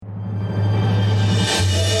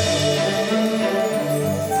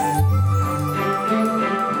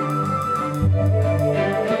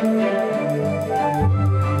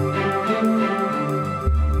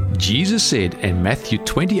said in Matthew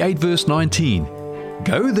 28 verse 19,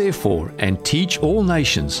 "Go therefore and teach all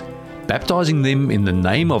nations, baptizing them in the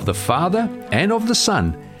name of the Father and of the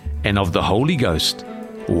Son and of the Holy Ghost."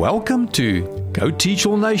 Welcome to Go Teach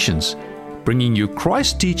All Nations, bringing you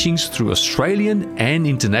Christ teachings through Australian and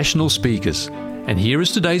international speakers. And here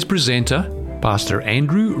is today's presenter, Pastor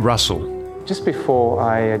Andrew Russell. Just before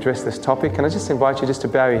I address this topic, can I just invite you just to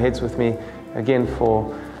bow your heads with me again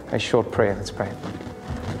for a short prayer. Let's pray.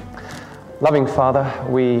 Loving Father,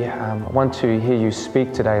 we want to hear you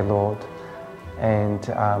speak today, Lord. And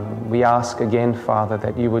we ask again, Father,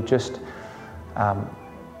 that you would just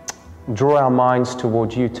draw our minds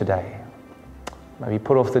towards you today. May we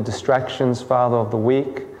put off the distractions, Father, of the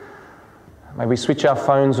week. May we switch our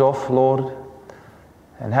phones off, Lord,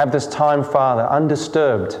 and have this time, Father,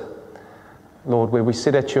 undisturbed, Lord, where we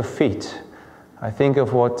sit at your feet. I think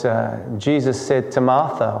of what Jesus said to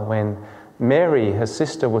Martha when Mary, her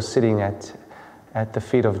sister, was sitting at the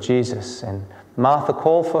feet of Jesus. And Martha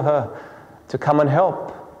called for her to come and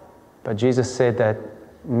help. But Jesus said that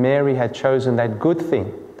Mary had chosen that good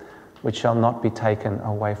thing which shall not be taken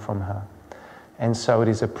away from her. And so it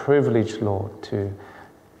is a privilege, Lord,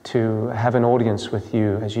 to have an audience with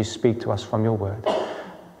you as you speak to us from your word.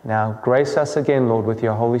 Now, grace us again, Lord, with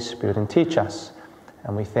your Holy Spirit and teach us.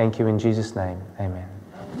 And we thank you in Jesus' name. Amen.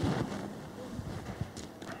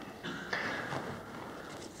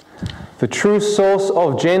 The true source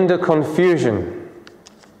of gender confusion.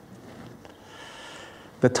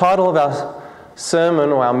 The title of our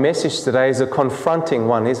sermon or our message today is a confronting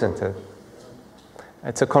one, isn't it?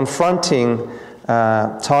 It's a confronting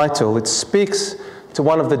title. It speaks to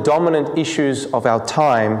one of the dominant issues of our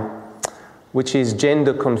time, which is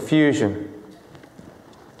gender confusion.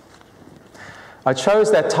 I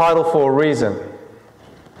chose that title for a reason.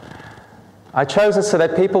 I chose it so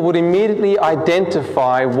that people would immediately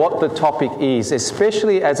identify what the topic is,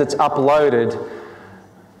 especially as it's uploaded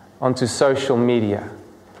onto social media,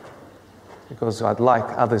 because I'd like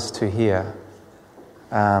others to hear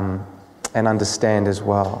and understand as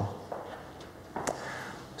well.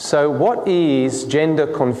 So what is gender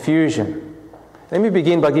confusion? Let me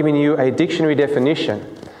begin by giving you a dictionary definition.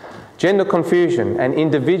 Gender confusion, an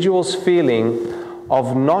individual's feeling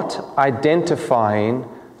of not identifying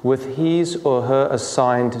with his or her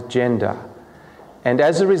assigned gender. And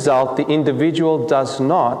as a result, the individual does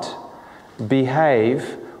not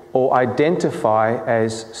behave or identify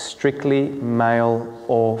as strictly male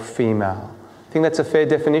or female. I think that's a fair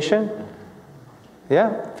definition?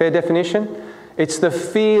 Yeah, fair definition? It's the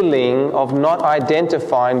feeling of not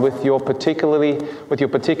identifying with your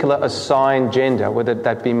particular assigned gender, whether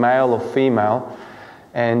that be male or female,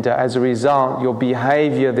 and as a result, your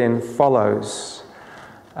behavior then follows.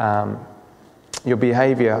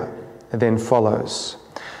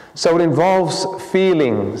 So it involves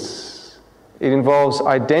feelings, it involves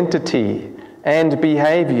identity and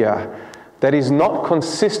behavior that is not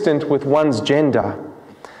consistent with one's gender.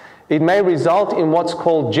 It may result in what's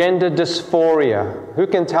called gender dysphoria. Who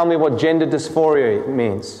can tell me what gender dysphoria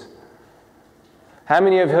means? How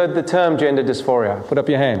many have heard the term gender dysphoria? Put up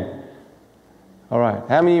your hand. All right.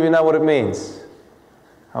 How many of you know what it means?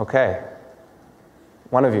 Okay.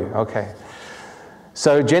 One of you. Okay.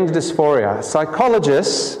 So gender dysphoria.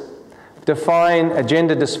 Psychologists define a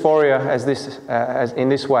gender dysphoria as in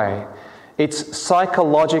this way. It's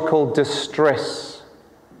psychological distress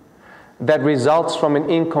that results from an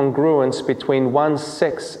incongruence between one's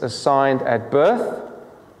sex assigned at birth.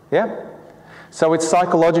 Yeah? So it's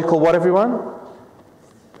psychological what, everyone?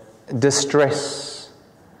 Distress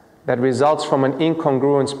that results from an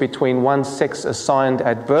incongruence between one's sex assigned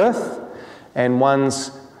at birth and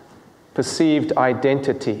one's perceived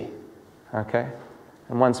identity. Okay?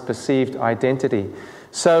 And one's perceived identity.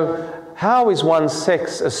 So how is one's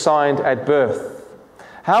sex assigned at birth?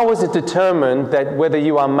 How is it determined that whether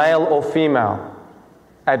you are male or female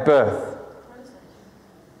at birth?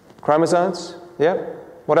 Chromosomes? Yeah.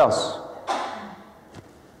 What else?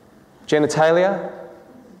 Genitalia?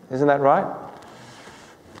 Isn't that right?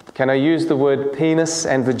 Can I use the word penis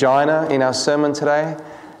and vagina in our sermon today?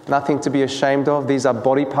 Nothing to be ashamed of. These are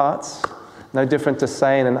body parts. No different to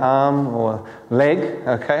saying an arm or leg,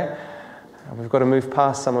 okay? We've got to move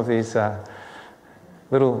past some of these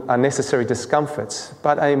little unnecessary discomforts.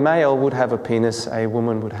 But a male would have a penis, a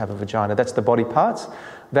woman would have a vagina. That's the body parts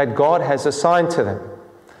that God has assigned to them.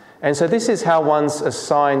 And so this is how one's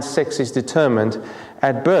assigned sex is determined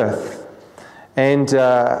at birth. And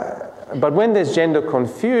but when there's gender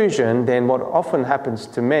confusion, then what often happens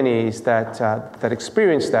to many is that they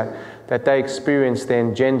experience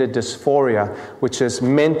then gender dysphoria, which is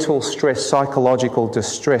mental stress, psychological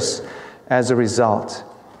distress as a result.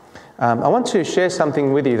 I want to share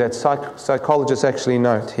something with you that psychologists actually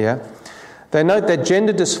note here. They note that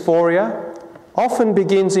gender dysphoria often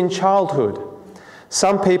begins in childhood.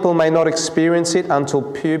 Some people may not experience it until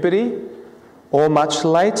puberty or much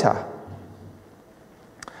later.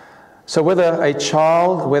 So whether a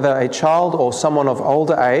child or someone of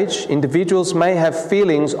older age, individuals may have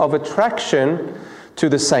feelings of attraction to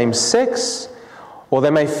the same sex, or they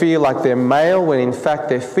may feel like they're male when in fact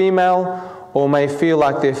they're female, or may feel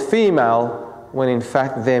like they're female when in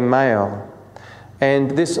fact they're male.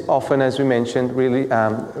 And this often, as we mentioned, really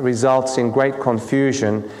results in great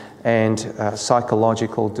confusion and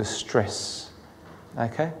psychological distress.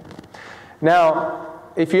 Okay? Now,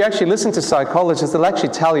 if you actually listen to psychologists, they'll actually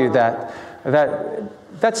tell you that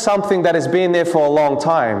that's something that has been there for a long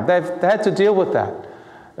time. They had to deal with that.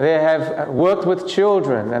 They have worked with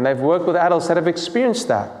children and they've worked with adults that have experienced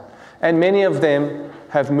that. And many of them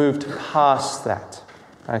have moved past that,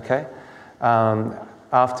 okay,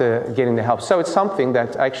 after getting the help. So it's something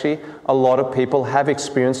that actually a lot of people have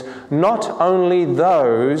experienced, not only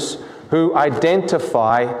those who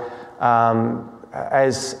identify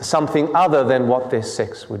as something other than what their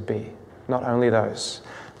sex would be. Not only those,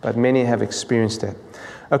 but many have experienced it.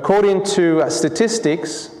 According to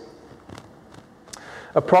statistics,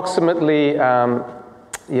 approximately,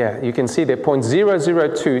 you can see there,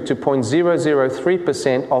 0.002 to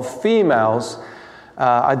 0.003% of females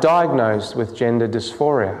are diagnosed with gender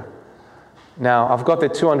dysphoria. Now, I've got there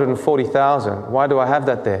 240,000. Why do I have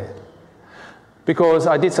that there? Because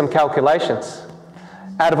I did some calculations.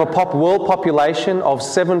 Out of a world population of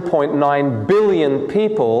 7.9 billion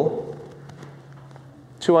people,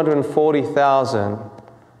 240,000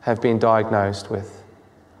 have been diagnosed with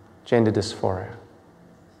gender dysphoria.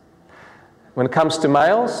 When it comes to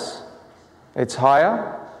males, it's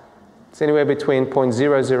higher. It's anywhere between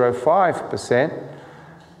 0.005%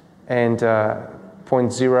 and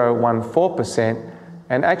 0.014%,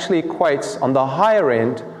 and actually equates on the higher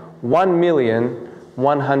end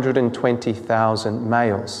 1,120,000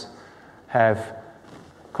 males have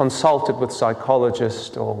consulted with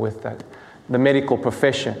psychologists or with the medical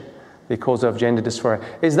profession because of gender dysphoria.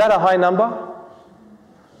 Is that a high number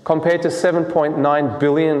compared to 7.9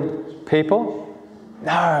 billion people?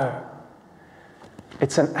 No.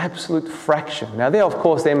 It's an absolute fraction. Now, there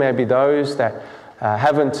may be those that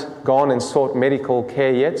haven't gone and sought medical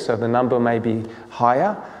care yet, so the number may be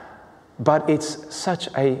higher, but it's such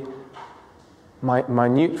a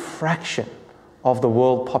minute fraction of the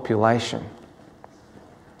world population.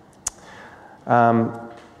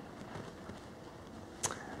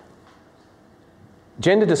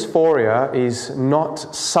 Gender dysphoria is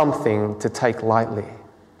not something to take lightly.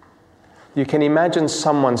 You can imagine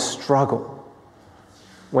someone's struggle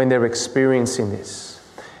when they're experiencing this.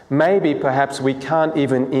 Maybe, perhaps, we can't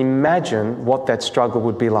even imagine what that struggle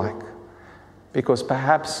would be like, because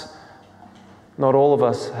perhaps not all of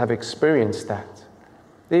us have experienced that.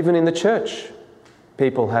 Even in the church,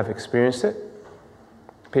 people have experienced it.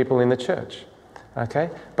 People in the church, okay?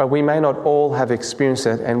 But we may not all have experienced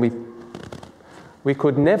it, and we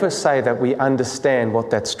could never say that we understand what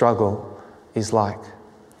that struggle is like.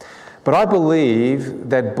 But I believe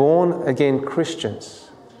that born-again Christians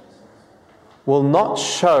will not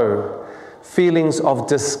show feelings of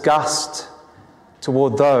disgust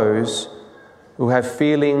toward those who have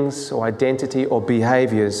feelings or identity or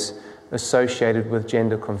behaviors associated with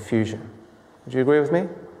gender confusion. Would you agree with me?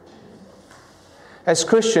 As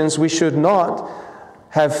Christians, we should not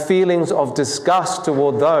have feelings of disgust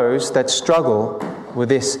toward those that struggle with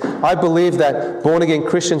this. I believe that born-again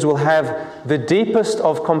Christians will have the deepest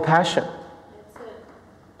of compassion.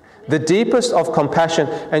 The deepest of compassion,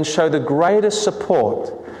 and show the greatest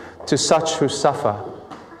support to such who suffer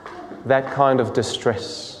that kind of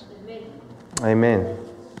distress. Amen.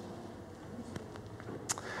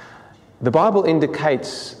 The Bible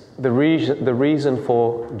indicates the reason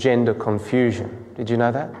for gender confusion. Did you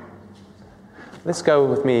know that? Let's go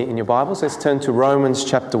with me in your Bibles. Let's turn to Romans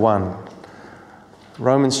chapter 1.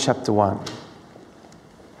 Romans chapter 1.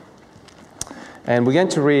 And we're going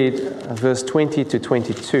to read verse 20 to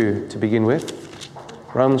 22 to begin with.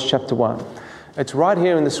 Romans chapter 1. It's right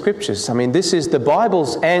here in the Scriptures. I mean, this is the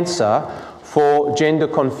Bible's answer for gender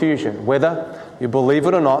confusion. Whether you believe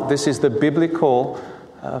it or not, this is the biblical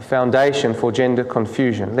foundation for gender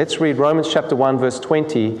confusion. Let's read Romans chapter 1, verse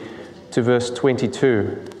 20 to verse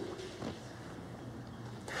 22.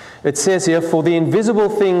 It says here, "For the invisible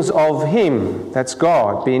things of Him," that's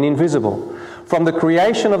God, being invisible, "from the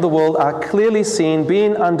creation of the world are clearly seen,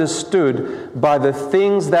 being understood by the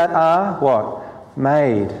things that are," what?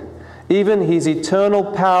 "Made, even His eternal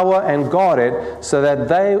power and Godhead, so that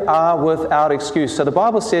they are without excuse. So the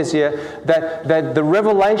Bible says here that the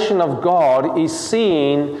revelation of God is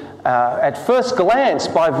seen at first glance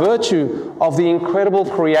by virtue of the incredible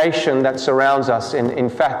creation that surrounds us, in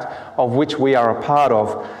fact, of which we are a part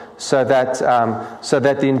of, so that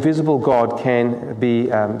the invisible God can be,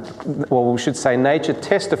 well, we should say nature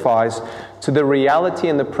testifies to the reality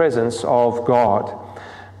and the presence of God.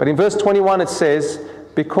 But in verse 21 it says,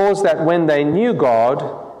 because that when they knew God,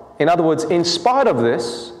 in other words, in spite of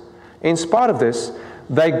this,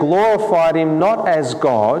 they glorified Him not as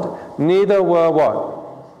God, neither were what?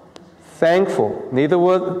 Thankful. Neither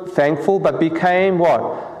were thankful, but became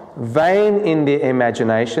what? Vain in their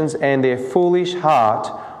imaginations, and their foolish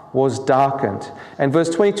heart was darkened. And verse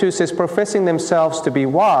 22 says, professing themselves to be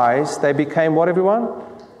wise, they became what, everyone?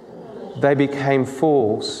 They became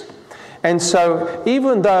fools. And so,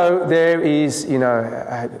 even though there is,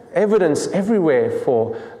 evidence everywhere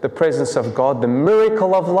for the presence of God, the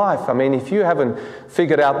miracle of life. I mean, if you haven't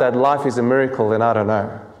figured out that life is a miracle, then I don't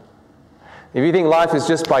know. If you think life is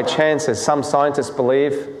just by chance, as some scientists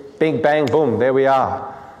believe, big bang, boom, there we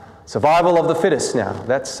are. Survival of the fittest now.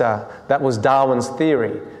 That was Darwin's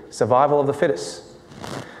theory. Survival of the fittest.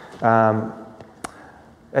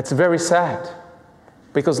 That's very sad,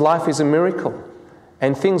 because life is a miracle.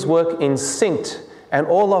 And things work in sync, and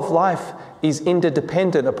all of life is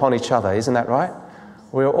interdependent upon each other. Isn't that right?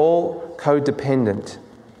 We're all codependent.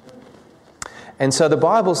 And so the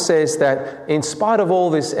Bible says that in spite of all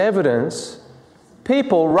this evidence,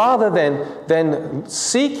 people, rather than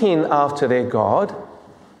seeking after their God,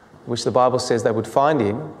 which the Bible says they would find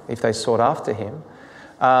Him if they sought after Him,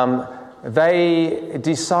 they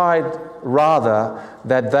decide rather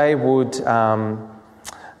that they would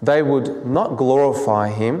not glorify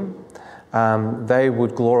Him, they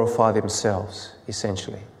would glorify themselves,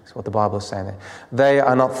 essentially. That's what the Bible is saying there. They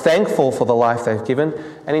are not thankful for the life they've given,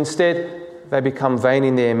 and instead they become vain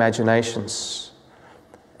in their imaginations,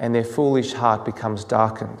 and their foolish heart becomes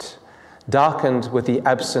darkened with the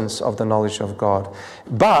absence of the knowledge of God.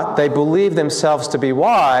 But they believe themselves to be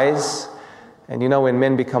wise, and when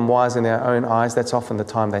men become wise in their own eyes, that's often the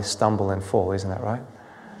time they stumble and fall, isn't that right?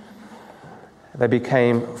 They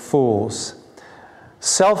became fools.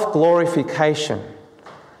 Self-glorification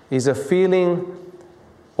is a feeling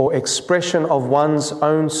or expression of one's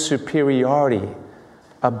own superiority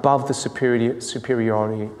above the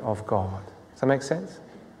superiority of God. Does that make sense?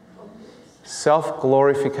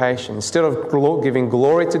 Self-glorification. Instead of giving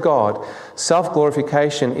glory to God,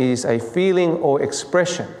 self-glorification is a feeling or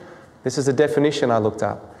expression. This is a definition I looked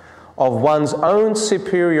up. Of one's own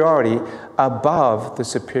superiority above the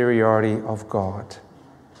superiority of God.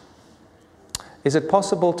 Is it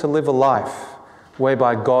possible to live a life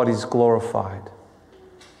whereby God is glorified?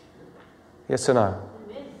 Yes or no?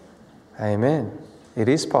 Amen. It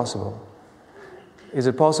is possible. Is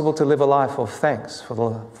it possible to live a life of thanks for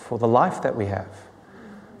the life that we have,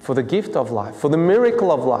 for the gift of life, for the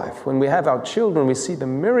miracle of life? When we have our children, we see the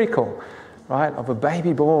miracle, right, of a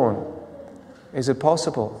baby born. Is it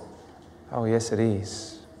possible? Oh, yes, it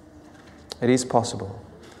is. It is possible.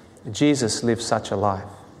 Jesus lived such a life.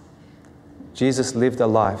 Jesus lived a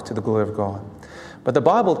life to the glory of God. But the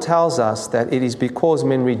Bible tells us that it is because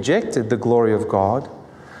men rejected the glory of God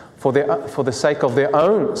for the sake of their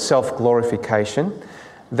own self-glorification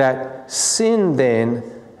that sin then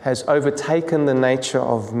has overtaken the nature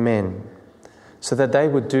of men, so that they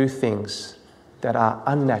would do things that are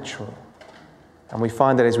unnatural. And we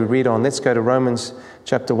find that as we read on. Let's go to Romans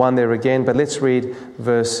chapter 1 there again, but let's read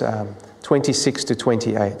verse 26 to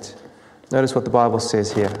 28. Notice what the Bible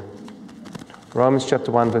says here. Romans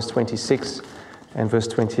chapter 1, verse 26 and verse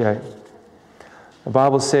 28. The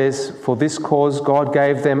Bible says, for this cause God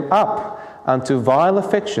gave them up unto vile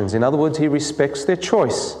affections. In other words, He respects their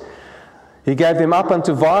choice. He gave them up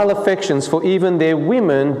unto vile affections, for even their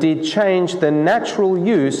women did change the natural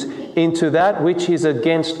use into that which is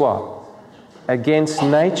against what? Against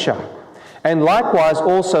nature. And likewise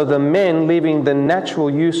also the men, leaving the natural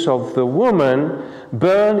use of the woman,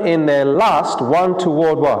 burn in their lust one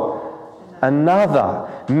toward what? Another.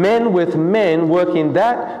 Men with men working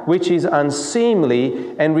that which is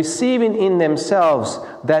unseemly, and receiving in themselves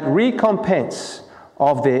that recompense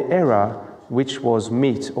of their error which was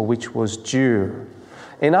meet, or which was due.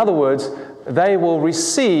 In other words, they will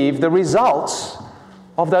receive the results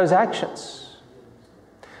of those actions.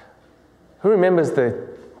 Who remembers the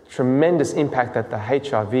tremendous impact that the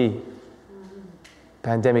HIV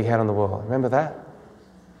pandemic had on the world? Remember that?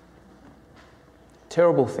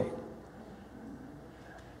 Terrible thing.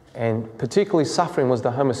 And particularly suffering was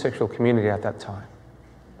the homosexual community at that time.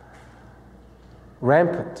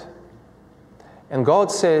 rampant. And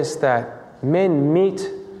God says that men meet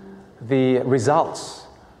the results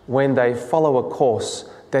when they follow a course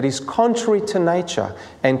that is contrary to nature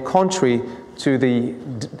and contrary to the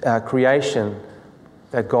creation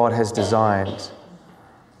that God has designed.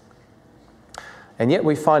 And yet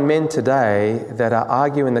we find men today that are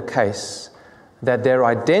arguing the case that their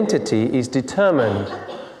identity is determined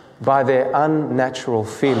by their unnatural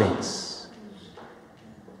feelings.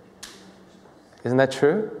 Isn't that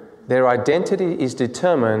true? Their identity is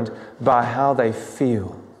determined by how they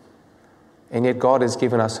feel. And yet God has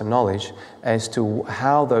given us a knowledge as to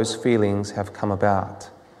how those feelings have come about.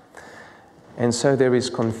 And so there is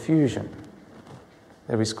confusion.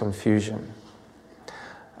 There is confusion.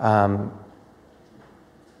 I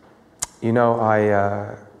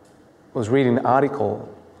was reading an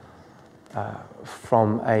article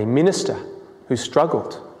from a minister who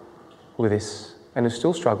struggled with this and who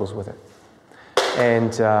still struggles with it.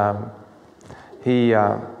 And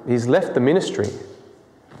he's left the ministry.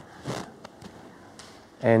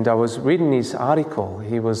 And I was reading his article.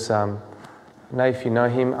 He was, I don't know if you know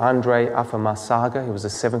him, Andre Afamasaga. He was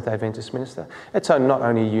a Seventh-day Adventist minister. It's not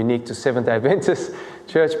only unique to Seventh-day Adventist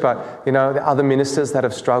Church, but, the other ministers that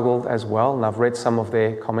have struggled as well. And I've read some of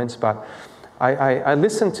their comments. But I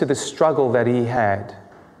listened to the struggle that he had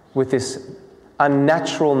with this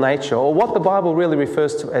unnatural nature, or what the Bible really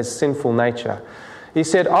refers to as sinful nature. He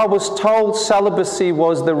said, I was told celibacy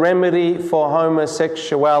was the remedy for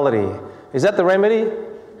homosexuality. Is that the remedy?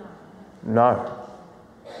 No.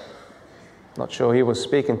 Not sure who he was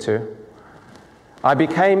speaking to. I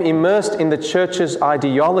became immersed in the church's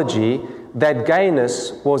ideology that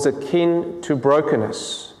gayness was akin to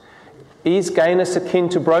brokenness. Is gayness akin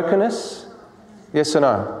to brokenness? Yes or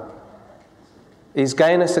no? Is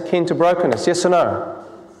gayness akin to brokenness? Yes or no?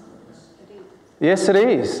 Yes, it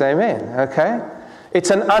is. Amen. Okay.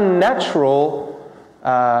 It's an unnatural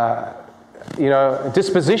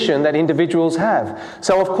disposition that individuals have.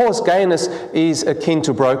 So, of course, gayness is akin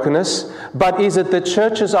to brokenness, but is it the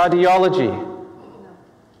church's ideology?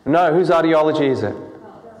 No. Whose ideology is it?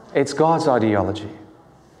 It's God's ideology.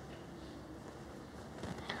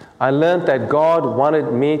 I learned that God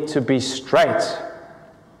wanted me to be straight.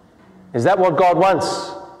 Is that what God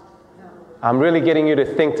wants? I'm really getting you to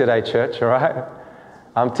think today, church, all right?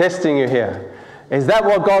 I'm testing you here. Is that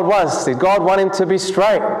what God wants? Did God want him to be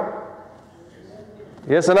straight?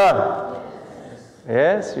 Yes or no?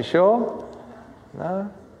 Yes, you sure?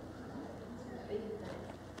 No?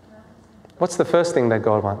 What's the first thing that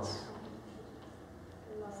God wants?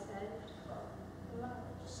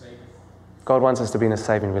 God wants us to be in a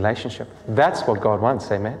saving relationship. That's what God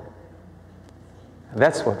wants, amen?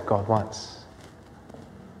 That's what God wants.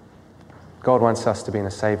 God wants us to be in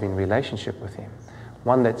a saving relationship with him,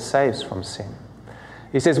 one that saves from sin.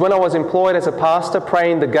 He says, when I was employed as a pastor,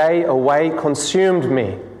 praying the gay away consumed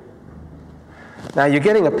me. Now you're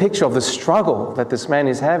getting a picture of the struggle that this man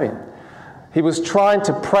is having. He was trying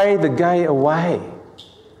to pray the gay away.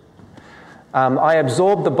 I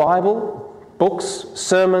absorbed the Bible, books,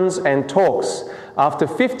 sermons, and talks. After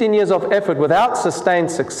 15 years of effort without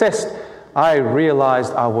sustained success, I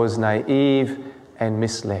realized I was naive and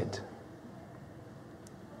misled.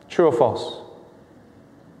 True or false?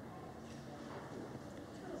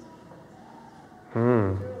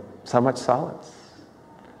 So much silence.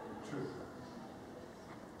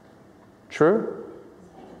 True?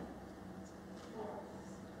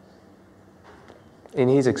 In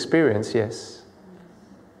his experience, yes.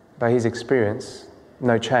 By his experience,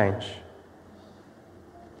 no change.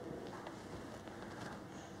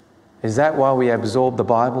 Is that why we absorb the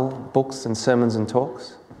Bible, books and sermons and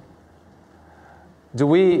talks? Do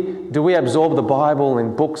we absorb the Bible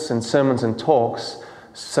and books and sermons and talks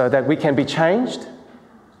so that we can be changed?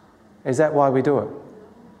 Is that why we do it?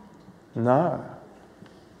 No.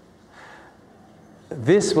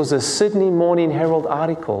 This was a Sydney Morning Herald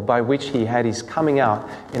article by which he had his coming out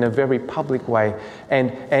in a very public way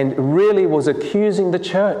and really was accusing the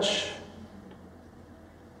church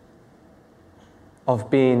of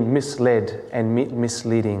being misled and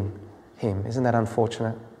misleading him. Isn't that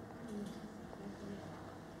unfortunate?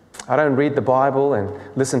 I don't read the Bible and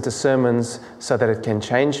listen to sermons so that it can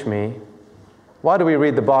change me. Why do we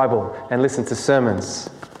read the Bible and listen to sermons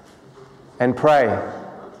and pray?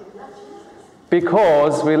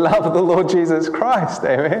 Because we love the Lord Jesus Christ,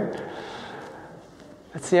 amen?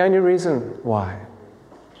 That's the only reason why.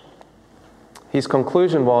 His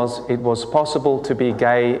conclusion was it was possible to be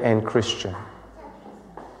gay and Christian.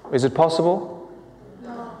 Is it possible?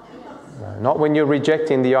 No. Not when you're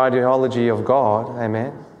rejecting the ideology of God,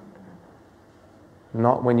 amen?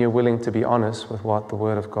 not when you're willing to be honest with what the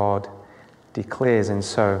Word of God declares. And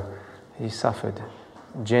so he suffered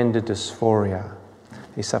gender dysphoria.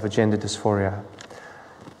 He suffered gender dysphoria.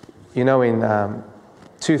 You know, in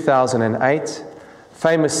 2008,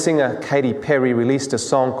 famous singer Katy Perry released a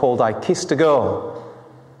song called I Kissed a Girl.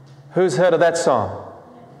 Who's heard of that song?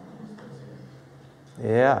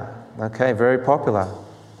 Yeah, okay, very popular.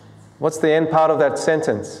 What's the end part of that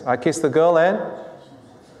sentence? I kissed the girl and?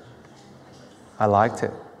 I liked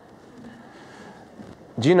it.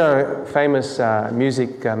 Do you know famous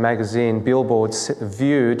music magazine Billboard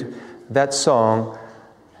viewed that song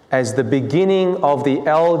as the beginning of the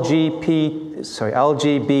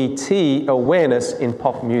LGBT awareness in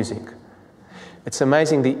pop music? It's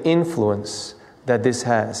amazing the influence that this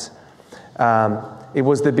has. It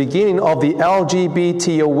was the beginning of the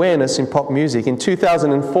LGBT awareness in pop music. In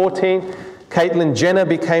 2014, Caitlyn Jenner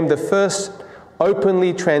became the first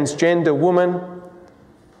openly transgender woman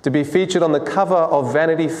to be featured on the cover of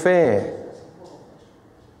Vanity Fair.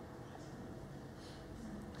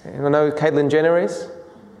 Anyone know who Caitlyn Jenner is?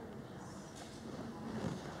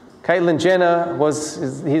 Caitlyn Jenner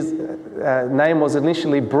his name was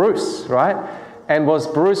initially Bruce, right? And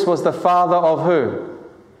Bruce was the father of who?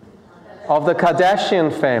 Of the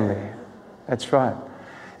Kardashian family. That's right.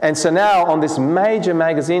 And so now on this major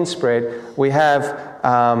magazine spread, we have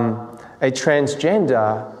a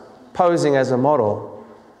transgender posing as a model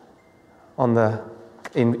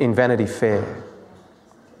in Vanity Fair.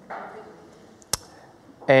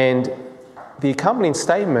 And the accompanying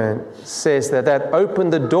statement says that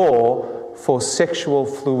opened the door for sexual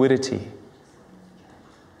fluidity.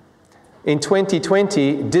 In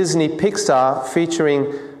 2020, Disney Pixar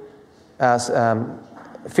featured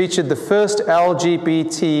the first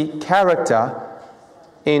LGBT character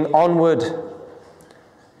in Onward,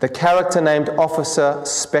 the character named Officer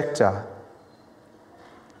Spectre.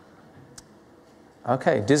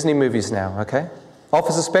 Okay, Disney movies now, okay?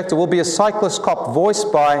 Officer Spectre will be a cyclist cop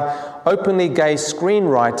voiced by openly gay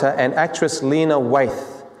screenwriter and actress Lena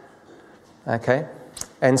Waithe. Okay?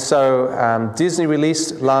 And so Disney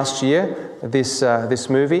released last year this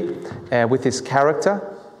movie with this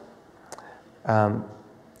character.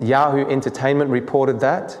 Yahoo Entertainment reported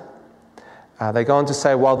that. They go on to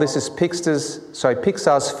say, while this is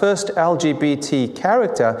Pixar's first LGBT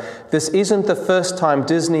character, this isn't the first time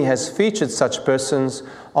Disney has featured such persons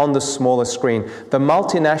on the smaller screen. The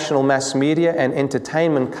multinational mass media and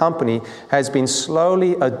entertainment company has been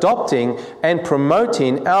slowly adopting and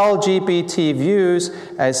promoting LGBT views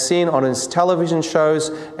as seen on its television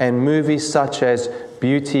shows and movies such as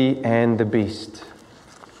Beauty and the Beast.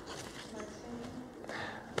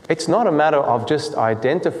 It's not a matter of just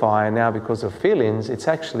identifying now because of feelings, it's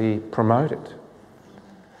actually promoted.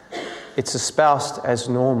 It's espoused as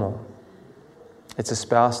normal. It's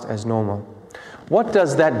espoused as normal. What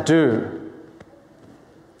does that do?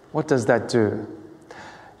 What does that do?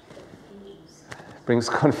 Brings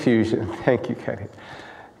confusion. Thank you, Katie.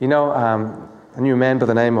 You know, I knew a man by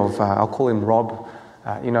the name of, I'll call him Rob.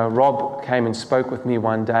 Rob came and spoke with me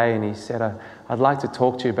one day and he said, I'd like to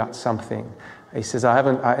talk to you about something. He says,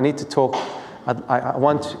 I need to talk, I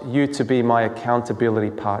want you to be my accountability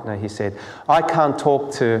partner. He said, I can't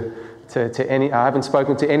talk to I haven't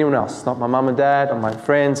spoken to anyone else, not my mum and dad or my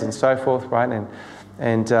friends and so forth, right?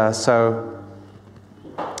 So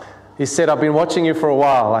he said, I've been watching you for a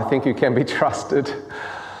while. I think you can be trusted.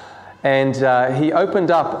 And he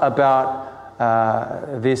opened up about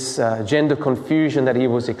this gender confusion that he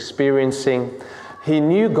was experiencing. He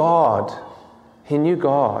knew God. He knew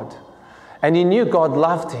God. And he knew God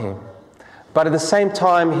loved him. But at the same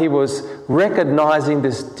time, he was recognizing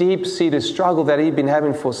this deep-seated struggle that he'd been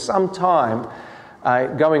having for some time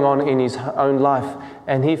going on in his own life.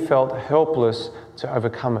 And he felt helpless to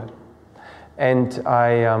overcome it. And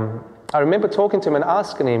I remember talking to him and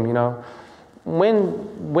asking him,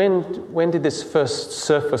 when did this first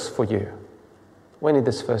surface for you? When did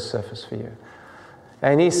this first surface for you?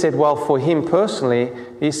 And he said, well, for him personally,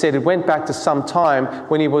 he said it went back to some time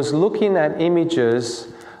when he was looking at images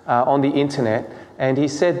on the internet, and he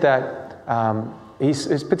said that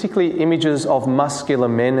it's particularly images of muscular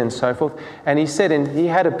men and so forth. And he said, and he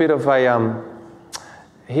had a bit of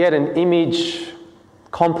he had an image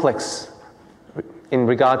complex in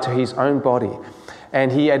regard to his own body,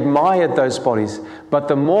 and he admired those bodies. But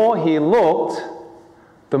the more he looked,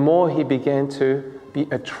 the more he began to be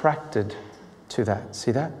attracted to that.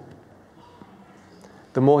 See that?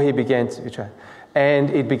 The more he began to attract, and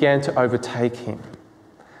it began to overtake him.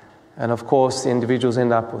 And of course, the individuals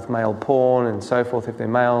end up with male porn and so forth, if they're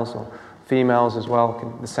males, or females as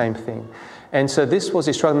well, the same thing. And so this was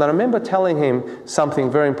his struggle. And I remember telling him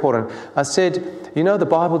something very important. I said, you know, the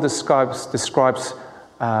Bible describes the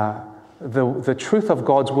truth of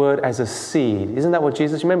God's word as a seed. Isn't that what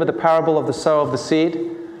Jesus... You remember the parable of the sower of the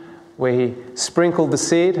seed? Where he sprinkled the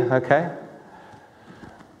seed, okay?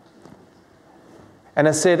 And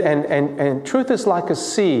I said, and truth is like a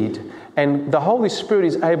seed, and the Holy Spirit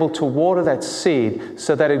is able to water that seed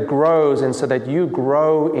so that it grows and so that you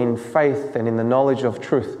grow in faith and in the knowledge of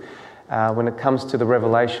truth when it comes to the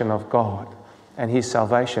revelation of God and His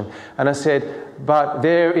salvation. And I said, but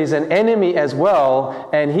there is an enemy as well,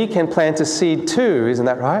 and he can plant a seed too, isn't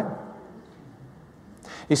that right?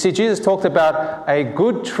 You see, Jesus talked about a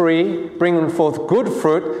good tree bringing forth good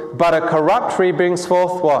fruit, but a corrupt tree brings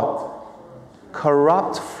forth what?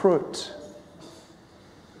 Corrupt fruit.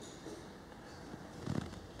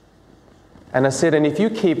 And I said, and if you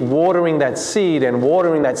keep watering that seed and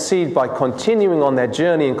watering that seed by continuing on that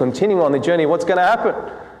journey and continuing on the journey, what's going to happen?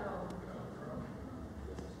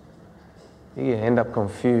 You end up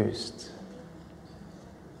confused.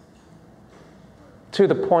 To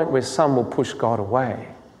the point where some will push God away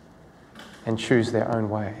and choose their own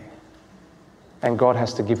way. And God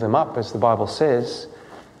has to give them up, as the Bible says,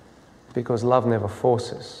 because love never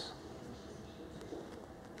forces.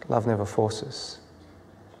 Love never forces.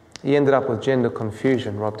 He ended up with gender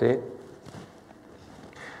confusion, Rob did.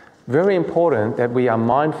 Very important that we are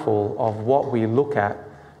mindful of what we look at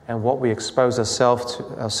and what we expose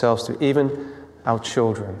ourselves to, even our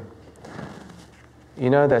children. You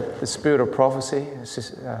know that the spirit of prophecy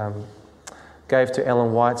gave to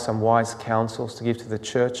Ellen White some wise counsels to give to the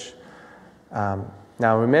church.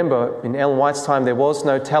 Now remember, in Ellen White's time there was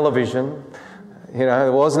no television,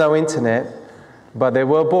 there was no internet, but there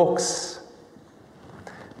were books.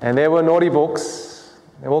 And there were naughty books,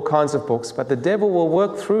 there were all kinds of books, but the devil will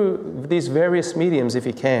work through these various mediums if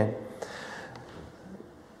he can.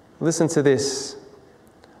 Listen to this.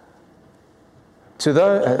 To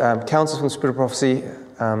those, counsels from the Spirit of Prophecy,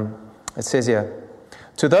 it says here,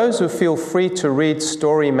 to those who feel free to read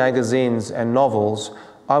story magazines and novels,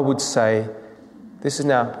 I would say, this is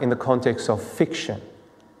now in the context of fiction,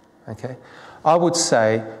 okay? I would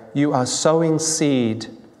say you are sowing seed,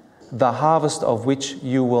 the harvest of which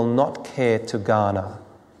you will not care to garner.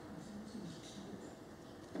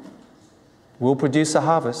 We'll produce a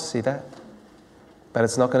harvest, see that? But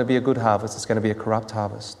it's not going to be a good harvest, it's going to be a corrupt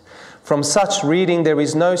harvest. From such reading there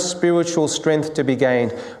is no spiritual strength to be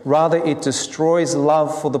gained. Rather, it destroys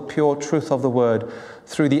love for the pure truth of the word.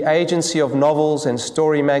 Through the agency of novels and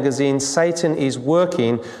story magazines, Satan is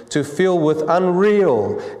working to fill with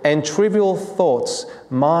unreal and trivial thoughts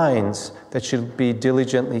minds that should be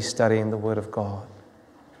diligently studying the Word of God.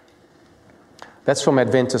 That's from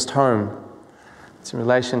Adventist Home. It's in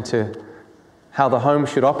relation to how the home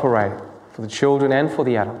should operate for the children and for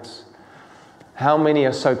the adults. How many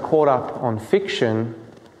are so caught up on fiction?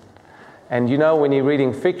 And when you're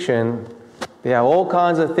reading fiction, there are all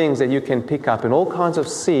kinds of things that you can pick up and all kinds of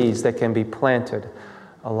seeds that can be planted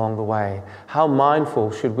along the way. How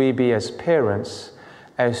mindful should we be as parents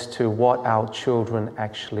as to what our children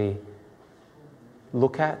actually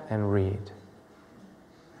look at and read?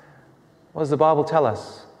 What does the Bible tell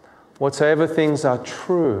us? Whatsoever things are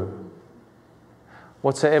true,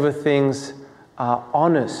 whatsoever things are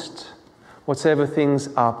honest, whatsoever things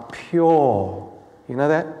are pure. You know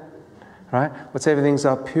that? Right? Whatsoever things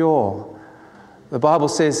are pure. The Bible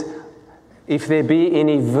says, if there be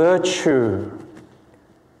any virtue,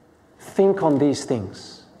 think on these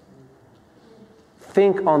things.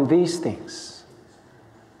 Think on these things.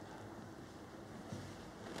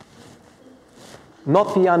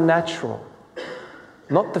 Not the unnatural,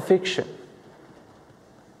 not the fiction.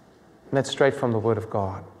 And that's straight from the Word of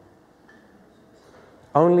God.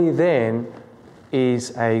 Only then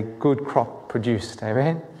is a good crop produced,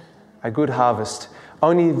 amen? A good harvest.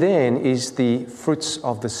 Only then is the fruits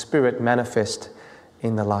of the Spirit manifest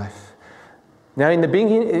in the life. Now, in the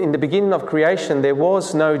beginning of creation, there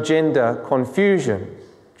was no gender confusion.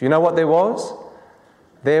 Do you know what there was?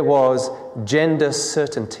 There was gender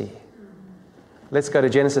certainty. Let's go to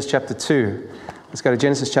Genesis chapter 2. Let's go to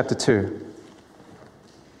Genesis chapter 2.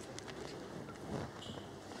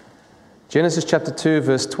 Genesis chapter 2,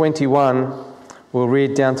 verse 21. We'll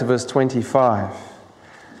read down to verse 25.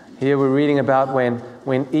 Here we're reading about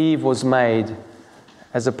when Eve was made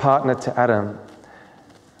as a partner to Adam.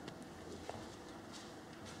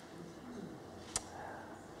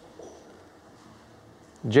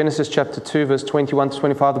 Genesis chapter 2, verse 21 to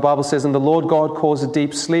 25, the Bible says, "And the Lord God caused a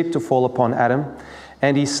deep sleep to fall upon Adam,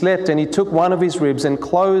 and he slept, and he took one of his ribs and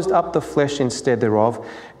closed up the flesh instead thereof.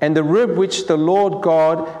 And the rib which the Lord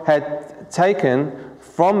God had taken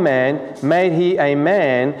from man, made he a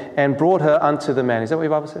man and brought her unto the man. Is that what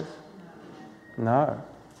your Bible says? No.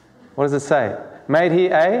 What does it say? Made he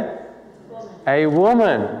a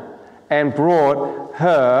woman and brought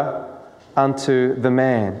her unto the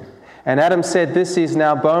man. And Adam said, This is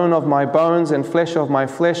now bone of my bones and flesh of my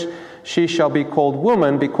flesh. She shall be called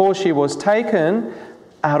woman, because she was taken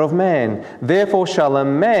out of man. Therefore shall a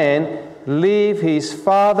man leave his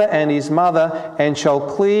father and his mother, and shall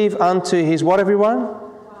cleave unto his, what everyone?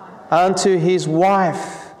 Unto his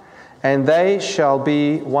wife, and they shall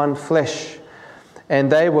be one flesh.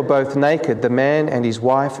 And they were both naked, the man and his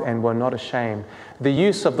wife, and were not ashamed. The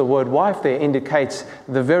use of the word wife there indicates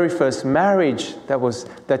the very first marriage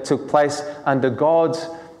that took place under God's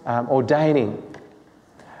ordaining.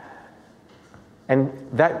 And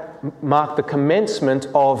that marked the commencement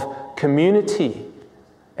of community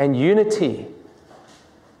and unity.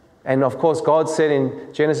 And of course, God said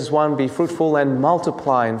in Genesis 1, be fruitful and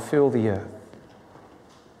multiply and fill the earth.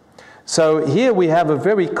 So here we have a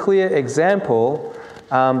very clear example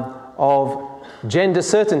of gender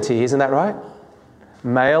certainty, isn't that right?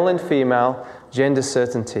 Male and female gender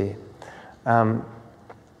certainty.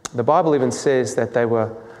 The Bible even says that they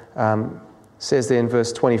were, says there in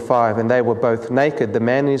verse 25, and they were both naked, the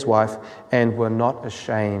man and his wife, and were not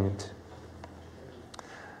ashamed.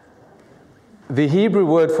 The Hebrew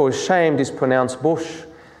word for ashamed is pronounced bush.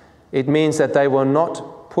 It means that they were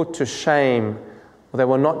not put to shame, or they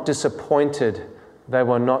were not disappointed, they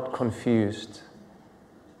were not confused.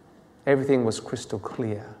 Everything was crystal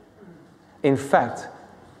clear. In fact,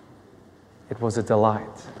 it was a delight.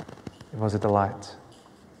 It was a delight.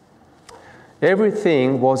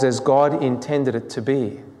 Everything was as God intended it to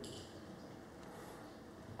be.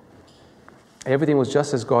 Everything was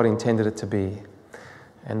just as God intended it to be.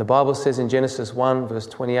 And the Bible says in Genesis 1, verse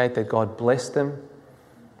 28, that God blessed them.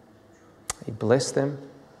 He blessed them,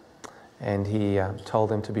 and He told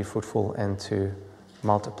them to be fruitful and to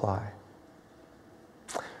multiply.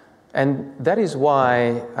 And that is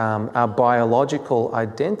why our biological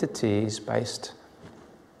identity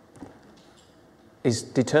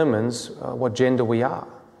determines what gender we are.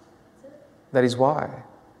 That is why.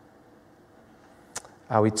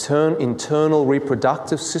 Our internal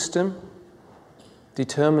reproductive system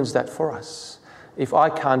determines that for us. If I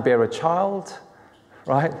can't bear a child,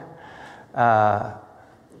 right,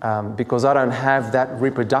 because I don't have that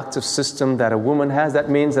reproductive system that a woman has, that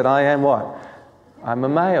means that I am what? I'm a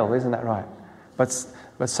male, isn't that right? But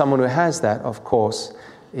someone who has that, of course,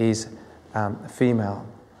 is female.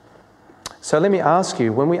 So let me ask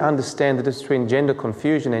you, when we understand the difference between gender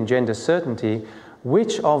confusion and gender certainty,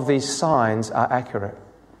 which of these signs are accurate?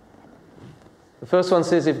 The first one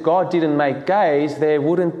says, if God didn't make gays, there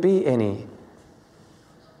wouldn't be any.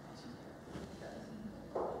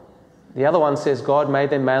 The other one says, God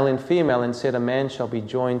made them male and female and said, a man shall be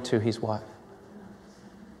joined to his wife.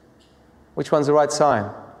 Which one's the right sign?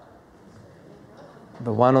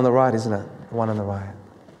 The one on the right, isn't it? The one on the right.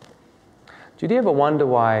 Did you ever wonder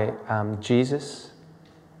why Jesus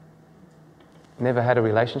never had a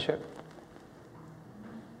relationship?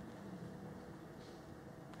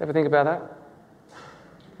 Ever think about that?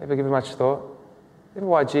 Ever give it much thought? Ever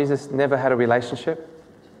why Jesus never had a relationship?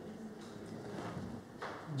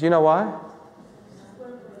 Do you know why?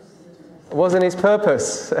 It wasn't his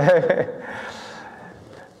purpose.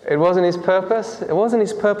 It wasn't his purpose. It wasn't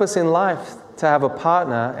his purpose in life to have a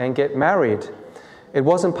partner and get married. It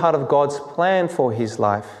wasn't part of God's plan for his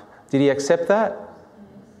life. Did he accept that?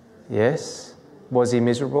 Yes. Was he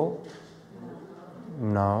miserable?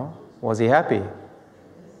 No. Was he happy?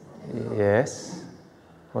 Yes.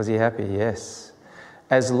 Was he happy? Yes.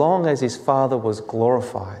 As long as his Father was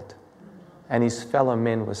glorified and his fellow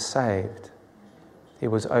men were saved, he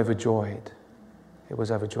was overjoyed. He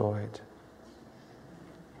was overjoyed.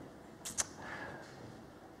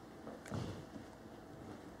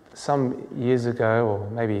 Some years ago, or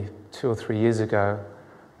maybe 2 or 3 years ago,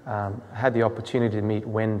 I had the opportunity to meet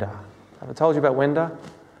Wenda. Have I told you about Wenda?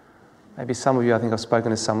 Maybe some of you, I think I've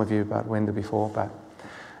spoken to some of you about Wenda before, but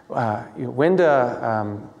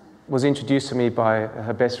Wenda was introduced to me by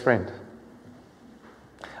her best friend.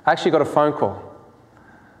 I actually got a phone call.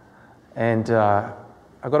 And I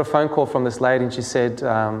got a phone call from this lady, and she said,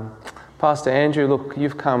 Pastor Andrew, look,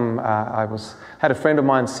 you've come, had a friend of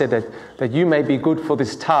mine said that you may be good for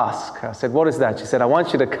this task. I said, what is that? She said, I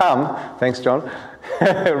want you to come. Thanks, John.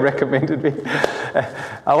 Recommended me.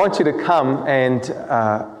 I want you to come and,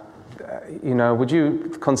 would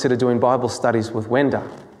you consider doing Bible studies with Wenda?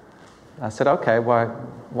 I said, okay,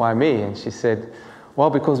 why me? And she said,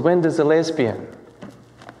 well, because Wenda's a lesbian.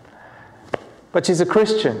 But she's a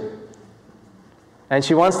Christian. And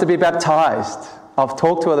she wants to be baptized. I've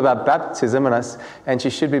talked to her about baptism, and she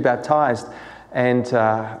should be baptized. And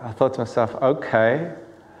I thought to myself, okay.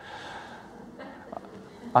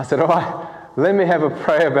 I said, all right, let me have a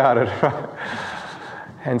prayer about it.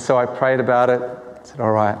 And so I prayed about it. I said,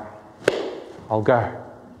 all right, I'll go.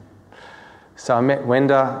 So I met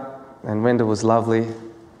Wenda, and Wenda was lovely,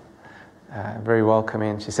 very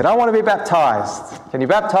welcoming. She said, I want to be baptized. Can you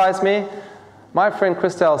baptize me? My friend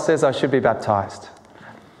Christelle says I should be baptized.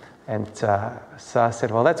 And so I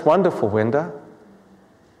said, well, that's wonderful, Wenda.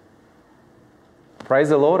 Praise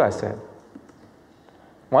the Lord, I said.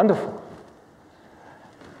 Wonderful.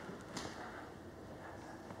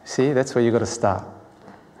 See, that's where you've got to start.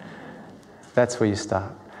 That's where you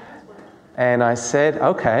start. And I said,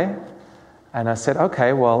 okay. And I said,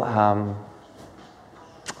 okay, well,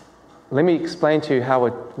 let me explain to you how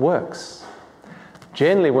it works.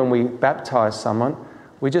 Generally, when we baptize someone,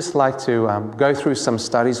 we just like to go through some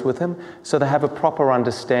studies with them so they have a proper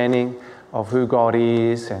understanding of who God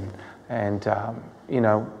is and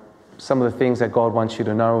some of the things that God wants you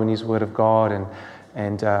to know in His Word of God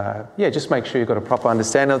and just make sure you've got a proper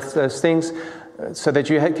understanding of those things so that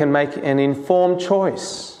you can make an informed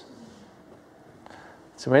choice.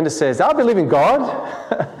 So Wenda says, I believe in God.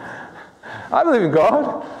 I believe in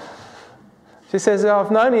God. She says,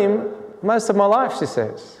 I've known Him most of my life, she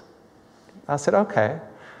says. I said, okay.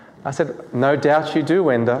 I said, no doubt you do,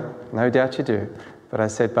 Wenda. No doubt you do. But I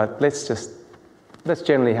said, but that's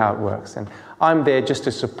generally how it works. And I'm there just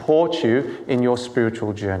to support you in your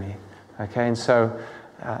spiritual journey. Okay, and so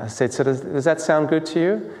I said, so does that sound good to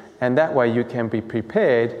you? And that way you can be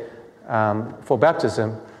prepared for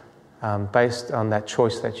baptism based on that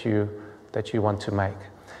choice that you want to make.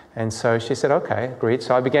 And so she said, okay, agreed.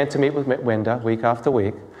 So I began to meet with Wenda week after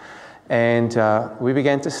week, and we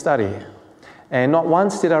began to study. And not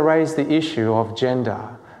once did I raise the issue of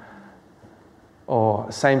gender or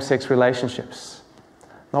same-sex relationships.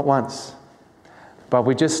 Not once. But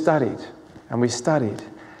we just studied, and we studied,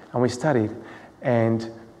 and we studied. And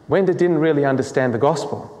Wenda didn't really understand the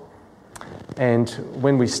gospel. And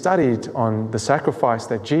when we studied on the sacrifice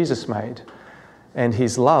that Jesus made and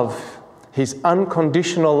His love, His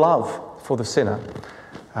unconditional love for the sinner,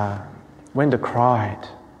 Wenda cried.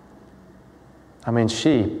 I mean,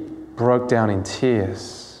 she broke down in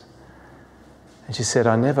tears. And she said,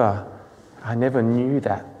 I never knew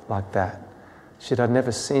that like that. She said, I'd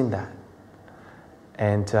never seen that.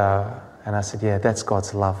 And I said, yeah, that's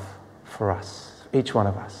God's love for us, each one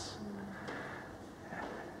of us.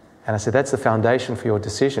 And I said, that's the foundation for your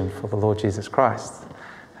decision for the Lord Jesus Christ.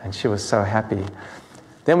 And she was so happy.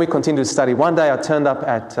 Then we continued to study. One day I turned up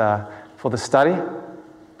for the study.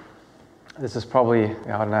 This is probably,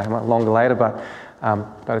 I don't know, longer later, but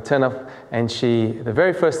I turned up and the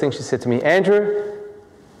very first thing she said to me, Andrew,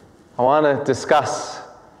 I want to discuss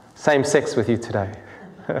same-sex with you today.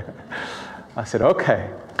 I said, okay.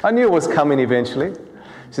 I knew it was coming eventually.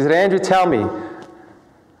 She said, Andrew, tell me,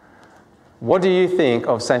 what do you think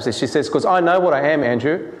of same-sex? She says, because I know what I am,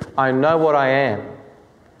 Andrew. I know what I am.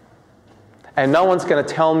 And no one's going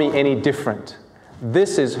to tell me any different.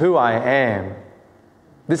 This is who I am.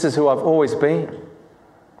 This is who I've always been.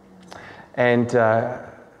 And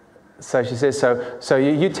so she says, so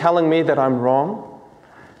you telling me that I'm wrong?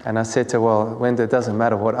 And I said to her, well, Wenda, it doesn't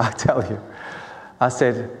matter what I tell you. I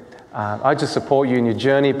said, I just support you in your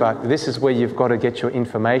journey, but this is where you've got to get your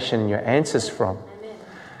information and your answers from. Amen.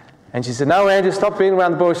 And she said, no, Andrew, stop beating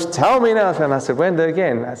around the bush. Tell me now. And I said, Wenda,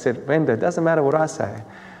 again. I said, Wenda, it doesn't matter what I say.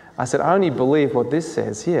 I said, I only believe what this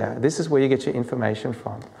says here. This is where you get your information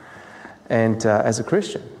from. And as a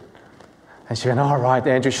Christian. And she went, all right,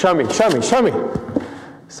 Andrew, show me.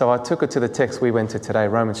 So I took her to the text we went to today,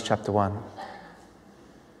 Romans chapter 1.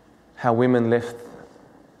 How women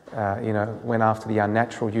went after the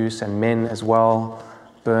unnatural use, and men as well,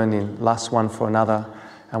 burned in lust one for another.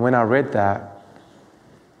 And when I read that,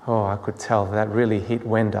 I could tell that really hit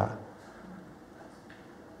Wenda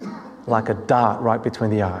like a dart right between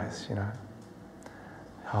the eyes, Her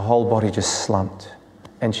whole body just slumped,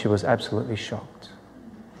 and she was absolutely shocked.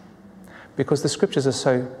 Because the scriptures are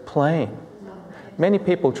so plain. Many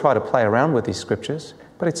people try to play around with these scriptures,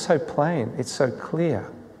 but it's so plain, it's so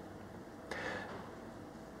clear.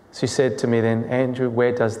 She said to me then, Andrew,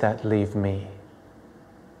 where does that leave me?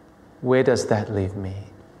 Where does that leave me?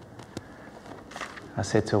 I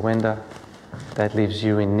said to Wenda, that leaves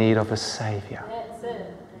you in need of a Saviour. That's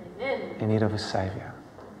it. Amen. In need of a Saviour.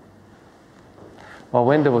 Well,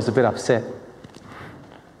 Wenda was a bit upset,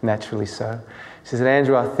 naturally so. She said,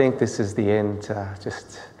 Andrew, I think this is the end.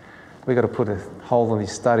 We've got to put a hold on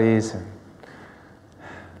these studies and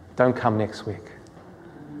don't come next week.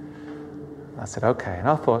 I said, okay. And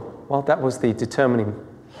I thought, well, that was the determining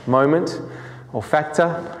moment or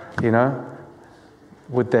factor,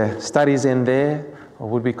 Would the studies end there, or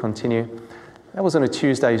would we continue? That was on a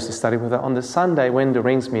Tuesday I used to study with her. On the Sunday, Wenda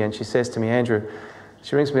rings me and she says to me, Andrew,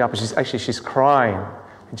 she rings me up and she's crying.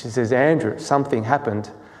 And she says, Andrew, something happened.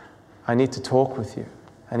 I need to talk with you.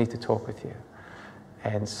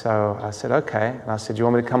 And so I said, okay. And I said, do you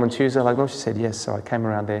want me to come on Tuesday? Like, no, she said, yes. So I came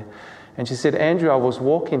around there. And she said, Andrew, I was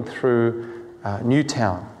walking through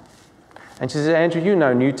Newtown. And she said, Andrew, you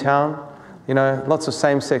know Newtown. Lots of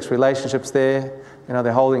same-sex relationships there.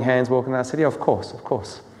 They're holding hands, walking. I said, yeah, of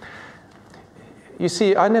course. You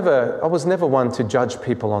see, I was never one to judge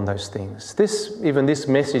people on those things. This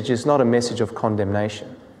message is not a message of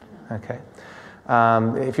condemnation. Okay.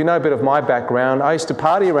 If you know a bit of my background, I used to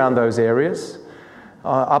party around those areas,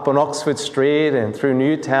 up on Oxford Street and through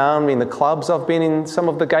Newtown, in the clubs. I've been in some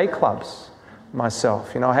of the gay clubs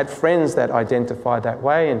myself. I had friends that identified that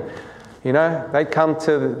way, and they'd come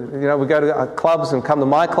to, we go to clubs and come to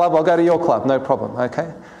my club, I'll go to your club, no problem,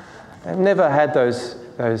 okay? I've never had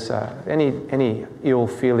any ill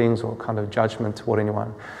feelings or kind of judgment toward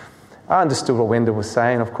anyone. I understood what Wenda was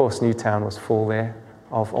saying. Of course, Newtown was full there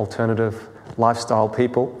of alternative lifestyle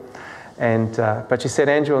people. And but she said,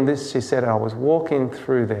 Andrew, on this, she said, I was walking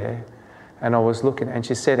through there and I was looking, and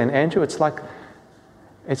she said, and Andrew, it's like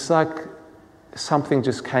something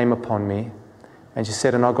just came upon me. And she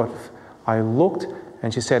said, and I looked,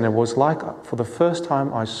 and she said, and it was like for the first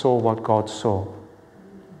time I saw what God saw.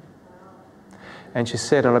 And she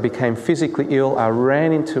said, and I became physically ill. I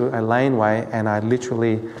ran into a laneway and I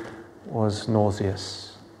literally was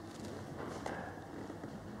nauseous.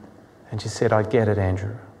 And she said, I get it,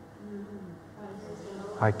 Andrew.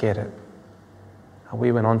 I get it. And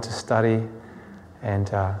we went on to study, and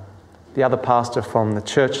the other pastor from the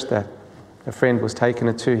church that a friend was taking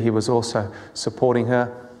her to, he was also supporting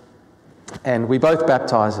her. And we both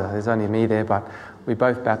baptised her. There's only me there, but we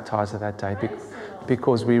both baptised her that day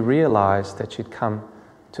because we realised that she'd come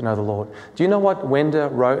to know the Lord. Do you know what Wenda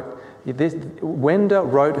wrote?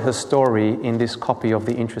 Wenda wrote her story in this copy of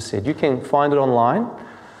the Intricid. You can find it online.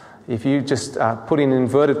 If you just put in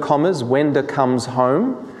inverted commas, Wenda comes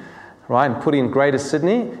home, right, and put in Greater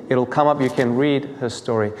Sydney, it'll come up. You can read her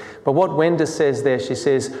story. But what Wenda says there, she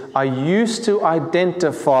says, I used to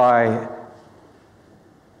identify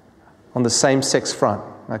on the same-sex front.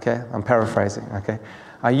 Okay, I'm paraphrasing. Okay,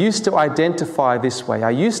 I used to identify this way.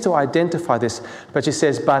 I used to identify this. But she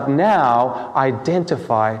says, but now I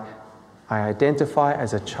identify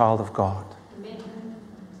as a child of God.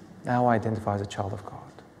 Now I identify as a child of God.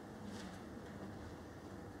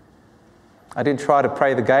 I didn't try to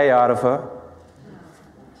pray the gay out of her.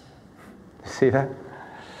 See that?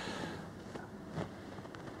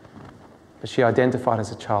 But she identified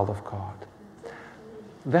as a child of God.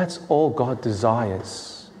 That's all God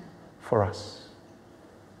desires for us.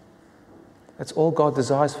 That's all God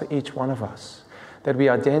desires for each one of us, that we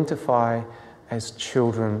identify as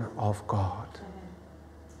children of God.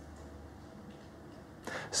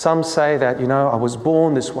 Some say that, I was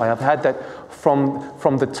born this way. I've had that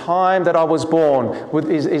from the time that I was born.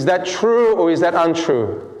 Is that true or is that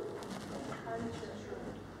untrue?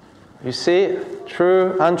 You see,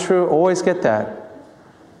 true, untrue, always get that.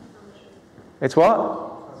 It's what?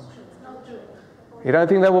 You don't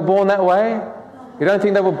think they were born that way? You don't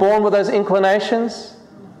think they were born with those inclinations?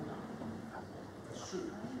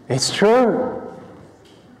 It's true.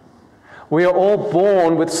 We are all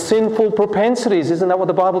born with sinful propensities. Isn't that what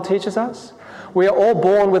the Bible teaches us? We are all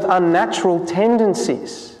born with unnatural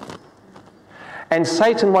tendencies. And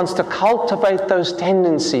Satan wants to cultivate those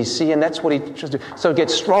tendencies, see, and that's what he tries to do. So it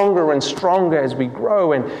gets stronger and stronger as we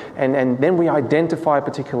grow, and then we identify a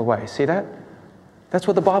particular way. See that? That's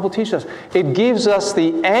what the Bible teaches us. It gives us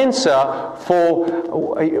the answer for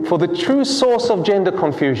the true source of gender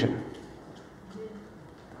confusion.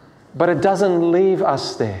 But it doesn't leave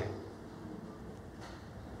us there.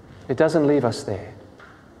 It doesn't leave us there.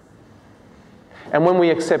 And when we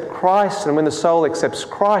accept Christ, and when the soul accepts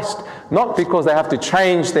Christ, not because they have to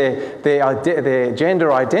change their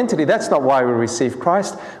gender identity, that's not why we receive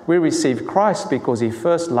Christ. We receive Christ because He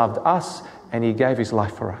first loved us and He gave His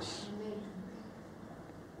life for us.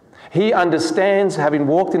 He understands, having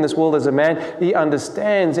walked in this world as a man, He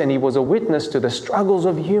understands, and He was a witness to the struggles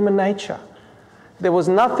of human nature. There was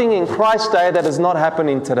nothing in Christ's day that is not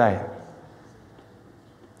happening today.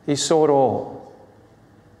 He saw it all.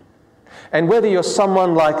 And whether you're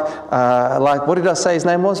someone like what did I say his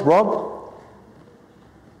name was? Rob?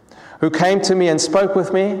 Who came to me and spoke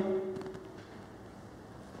with me.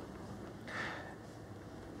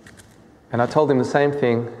 And I told him the same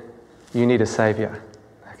thing. You need a Saviour.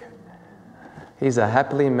 Okay. He's a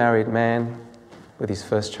happily married man with his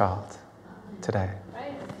first child today.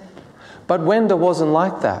 But Wenda wasn't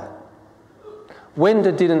like that.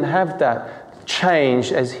 Wenda didn't have that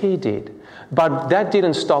change as he did. But that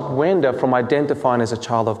didn't stop Wenda from identifying as a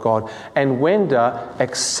child of God. And Wenda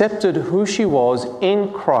accepted who she was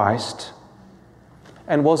in Christ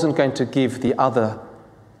and wasn't going to give the other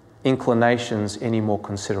inclinations any more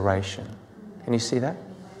consideration. Can you see that?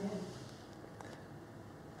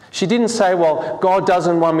 She didn't say, well, God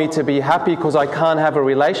doesn't want me to be happy because I can't have a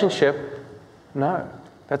relationship. No,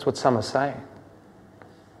 that's what some are saying.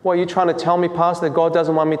 What are you trying to tell me, Pastor, that God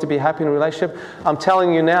doesn't want me to be happy in a relationship? I'm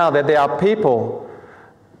telling you now that there are people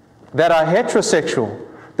that are heterosexual,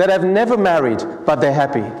 that have never married, but they're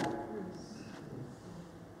happy.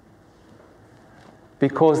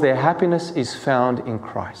 Because their happiness is found in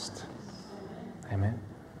Christ. Amen.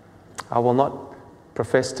 I will not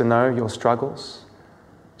profess to know your struggles,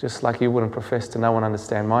 just like you wouldn't profess to know and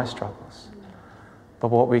understand my struggles. But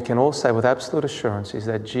what we can all say with absolute assurance is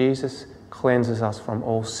that Jesus cleanses us from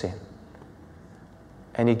all sin.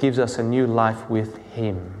 And He gives us a new life with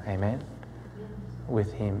Him. Amen?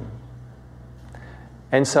 With Him.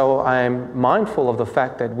 And so I am mindful of the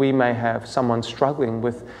fact that we may have someone struggling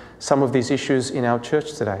with some of these issues in our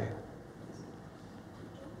church today.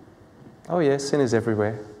 Oh yes, sin is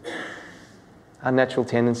everywhere. Our natural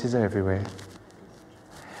tendencies are everywhere.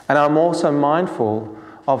 And I'm also mindful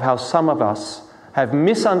of how some of us have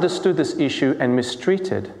misunderstood this issue and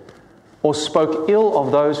mistreated or spoke ill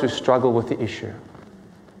of those who struggle with the issue.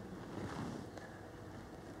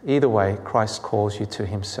 Either way, Christ calls you to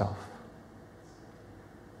Himself.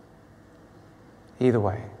 Either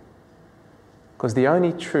way. Because the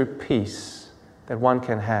only true peace that one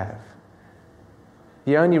can have,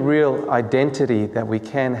 the only real identity that we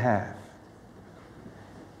can have,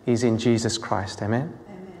 is in Jesus Christ. Amen?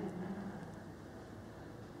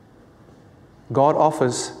 God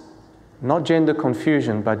offers not gender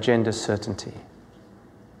confusion, but gender certainty.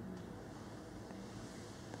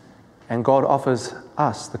 And God offers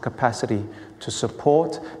us the capacity to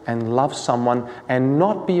support and love someone and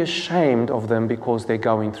not be ashamed of them because they're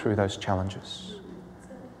going through those challenges.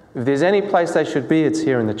 If there's any place they should be, it's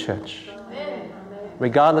here in the church.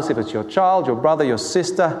 Regardless if it's your child, your brother, your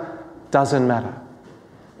sister, doesn't matter.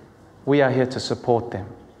 We are here to support them.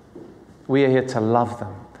 We are here to love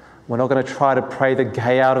them. We're not going to try to pray the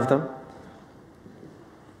gay out of them.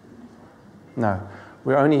 No,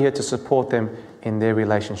 we're only here to support them in their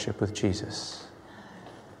relationship with Jesus.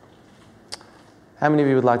 How many of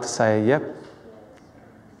you would like to say, yep,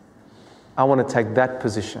 I want to take that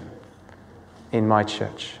position in my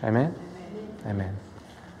church? Amen? Amen.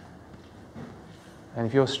 And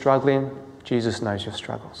if you're struggling, Jesus knows your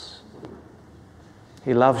struggles.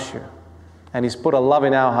 He loves you. And He's put a love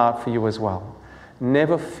in our heart for you as well.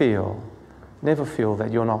 Never feel that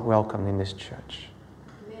you're not welcome in this church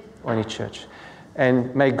or any church.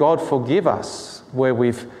 And may God forgive us where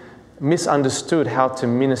we've misunderstood how to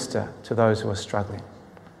minister to those who are struggling.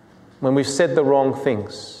 When we've said the wrong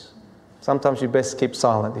things, sometimes you best keep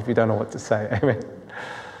silent if you don't know what to say. Amen.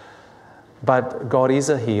 But God is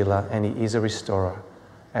a healer and He is a restorer,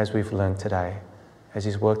 as we've learned today, as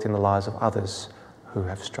He's worked in the lives of others who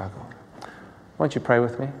have struggled. Won't you pray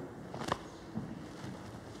with me?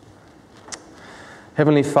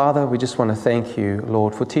 Heavenly Father, we just want to thank You,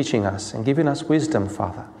 Lord, for teaching us and giving us wisdom,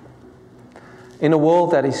 Father. In a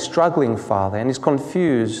world that is struggling, Father, and is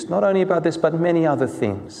confused, not only about this, but many other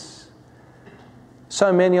things.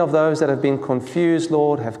 So many of those that have been confused,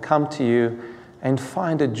 Lord, have come to You and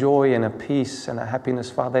find a joy and a peace and a happiness,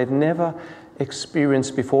 Father, they've never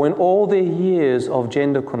experienced before in all their years of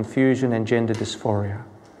gender confusion and gender dysphoria.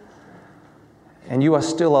 And You are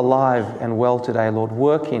still alive and well today, Lord,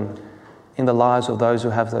 working in the lives of those who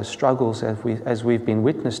have those struggles as we've been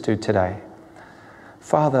witness to today.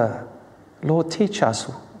 Father, Lord, teach us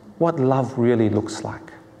what love really looks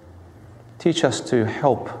like. Teach us to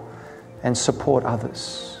help and support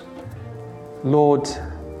others. Lord,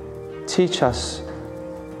 teach us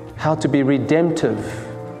how to be redemptive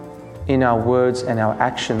in our words and our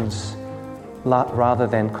actions rather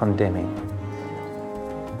than condemning.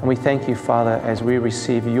 And we thank You, Father, as we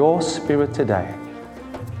receive Your Spirit today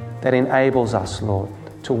that enables us, Lord,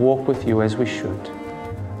 to walk with You as we should.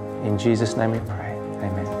 In Jesus' name we pray.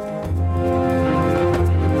 Amen.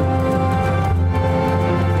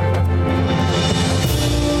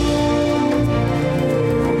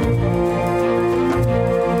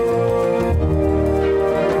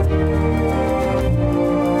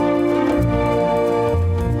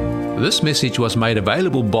 This message was made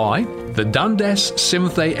available by the Dundas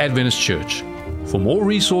Seventh-day Adventist Church. For more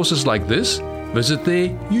resources like this, visit their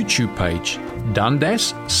YouTube page,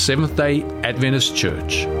 Dundas Seventh-day Adventist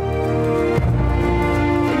Church.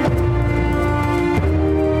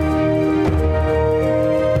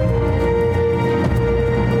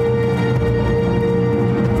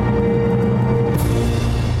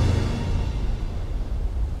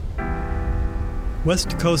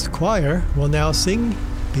 West Coast Choir will now sing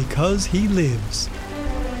Because He Lives.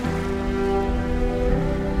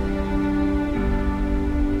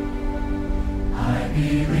 I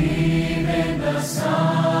believe in the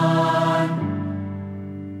sun.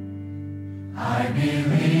 I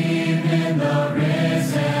believe in the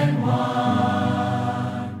risen one.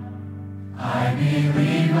 I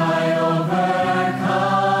believe I overcome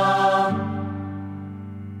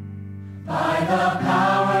by the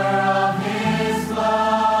power of His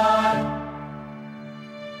blood.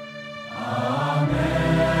 Amen.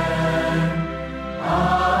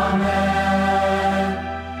 Amen.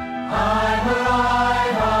 I'm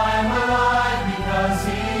alive because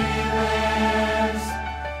He lives.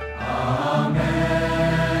 Amen.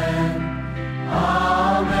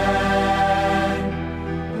 Amen.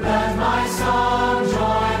 Let my song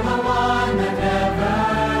join the one that never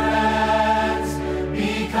ends,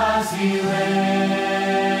 because He lives.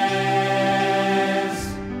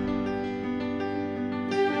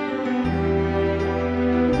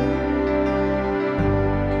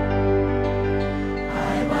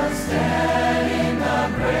 I was dead in the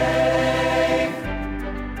grave.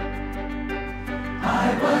 I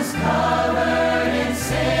was covered in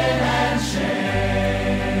sin and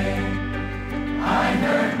shame. I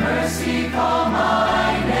heard mercy call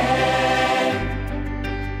my name.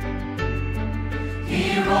 He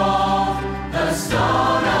rolled the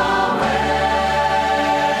stone away.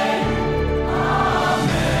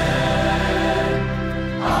 Amen.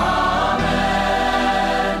 Amen.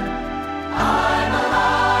 I'm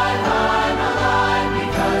alive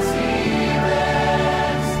because He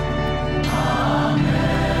lives.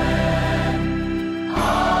 Amen.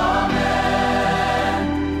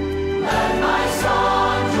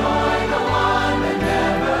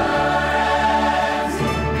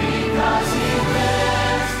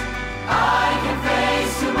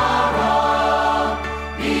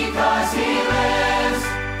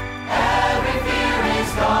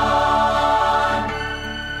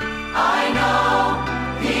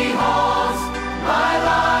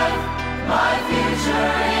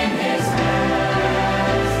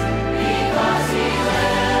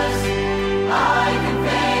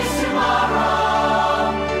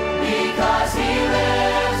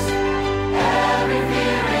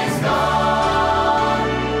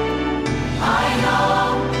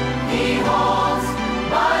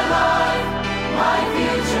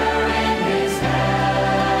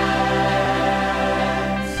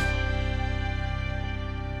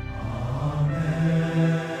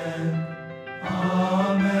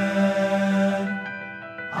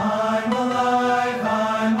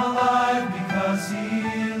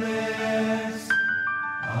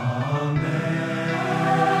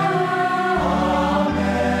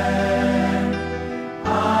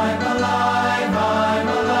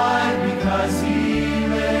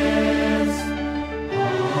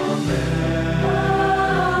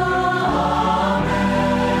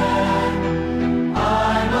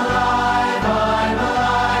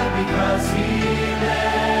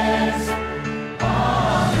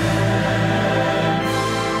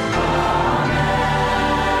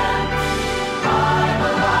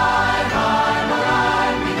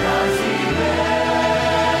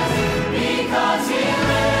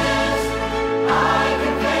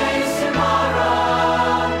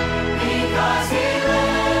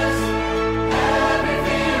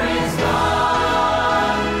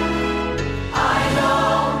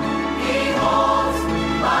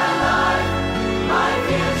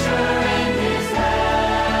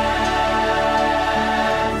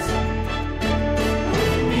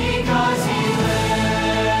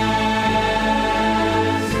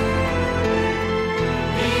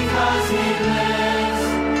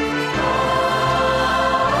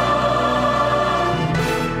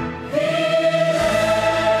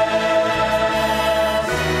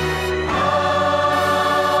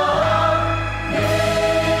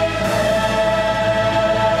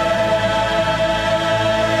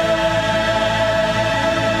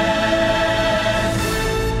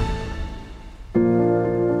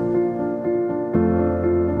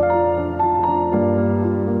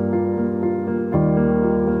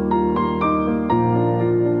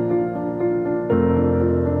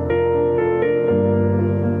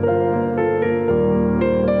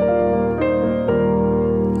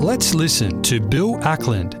 Let's listen to Bill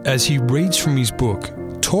Ackland as he reads from his book,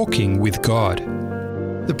 Talking with God.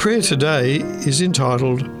 The prayer today is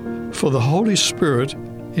entitled, For the Holy Spirit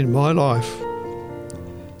in My Life.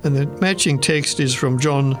 And the matching text is from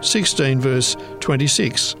John 16, verse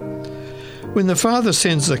 26. When the Father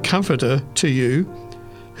sends the Comforter to you,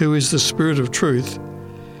 who is the Spirit of truth,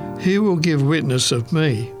 he will give witness of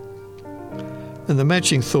me. And the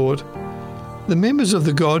matching thought, the members of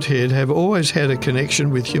the Godhead have always had a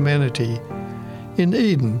connection with humanity. In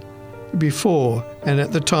Eden, before and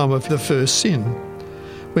at the time of the first sin,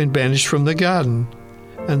 when banished from the garden,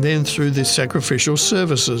 and then through the sacrificial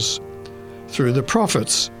services, through the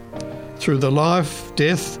prophets, through the life,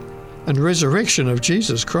 death, and resurrection of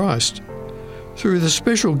Jesus Christ, through the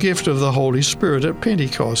special gift of the Holy Spirit at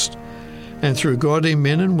Pentecost, and through godly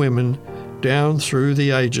men and women down through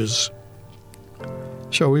the ages.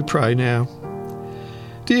 Shall we pray now?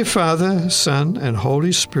 Dear Father, Son, and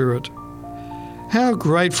Holy Spirit, how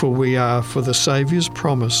grateful we are for the Saviour's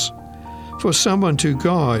promise, for someone to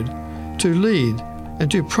guide, to lead, and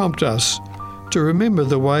to prompt us to remember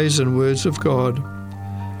the ways and words of God.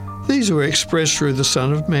 These were expressed through the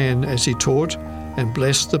Son of Man as he taught and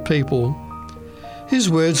blessed the people. His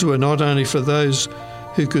words were not only for those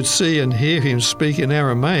who could see and hear him speak in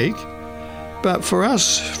Aramaic, but for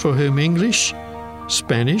us for whom English,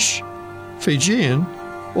 Spanish, Fijian,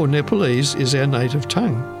 or Nepalese is our native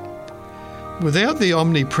tongue. Without the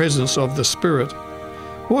omnipresence of the Spirit,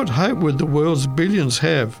 what hope would the world's billions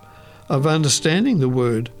have of understanding the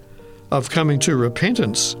Word, of coming to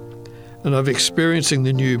repentance, and of experiencing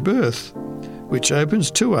the new birth, which opens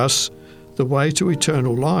to us the way to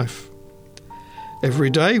eternal life? Every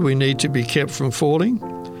day we need to be kept from falling,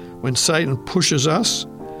 when Satan pushes us,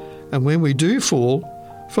 and when we do fall,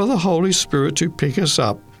 for the Holy Spirit to pick us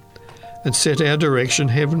up and set our direction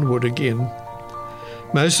heavenward again.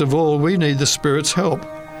 Most of all, we need the Spirit's help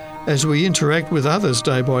as we interact with others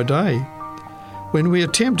day by day. When we are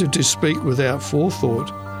tempted to speak without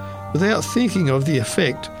forethought, without thinking of the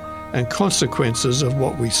effect and consequences of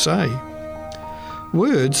what we say.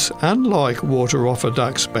 Words, unlike water off a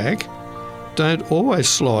duck's back, don't always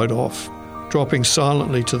slide off, dropping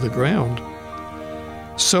silently to the ground.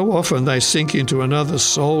 So often they sink into another's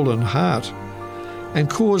soul and heart and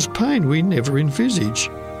cause pain we never envisage.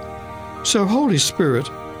 So, Holy Spirit,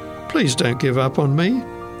 please don't give up on me,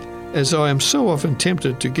 as I am so often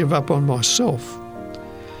tempted to give up on myself,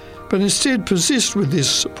 but instead persist with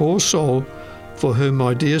this poor soul for whom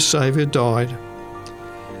my dear Saviour died.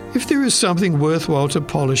 If there is something worthwhile to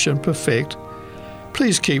polish and perfect,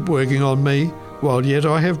 please keep working on me while yet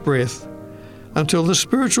I have breath, until the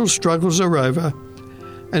spiritual struggles are over,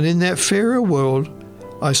 and in that fairer world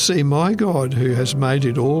I see my God who has made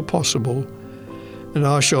it all possible, and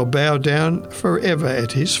I shall bow down forever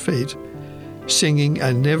at his feet, singing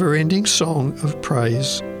a never-ending song of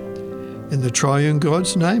praise. In the triune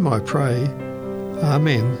God's name I pray.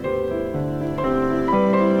 Amen.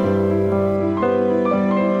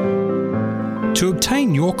 To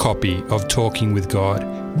obtain your copy of Talking with God,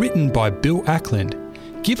 written by Bill Ackland,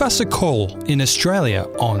 give us a call in Australia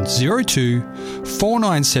on 02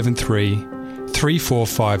 4973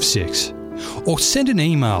 3456 or send an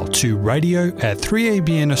email to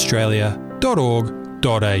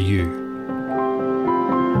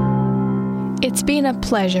radio@3abnaustralia.org.au. It's been a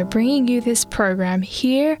pleasure bringing you this program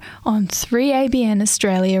here on 3ABN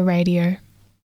Australia Radio.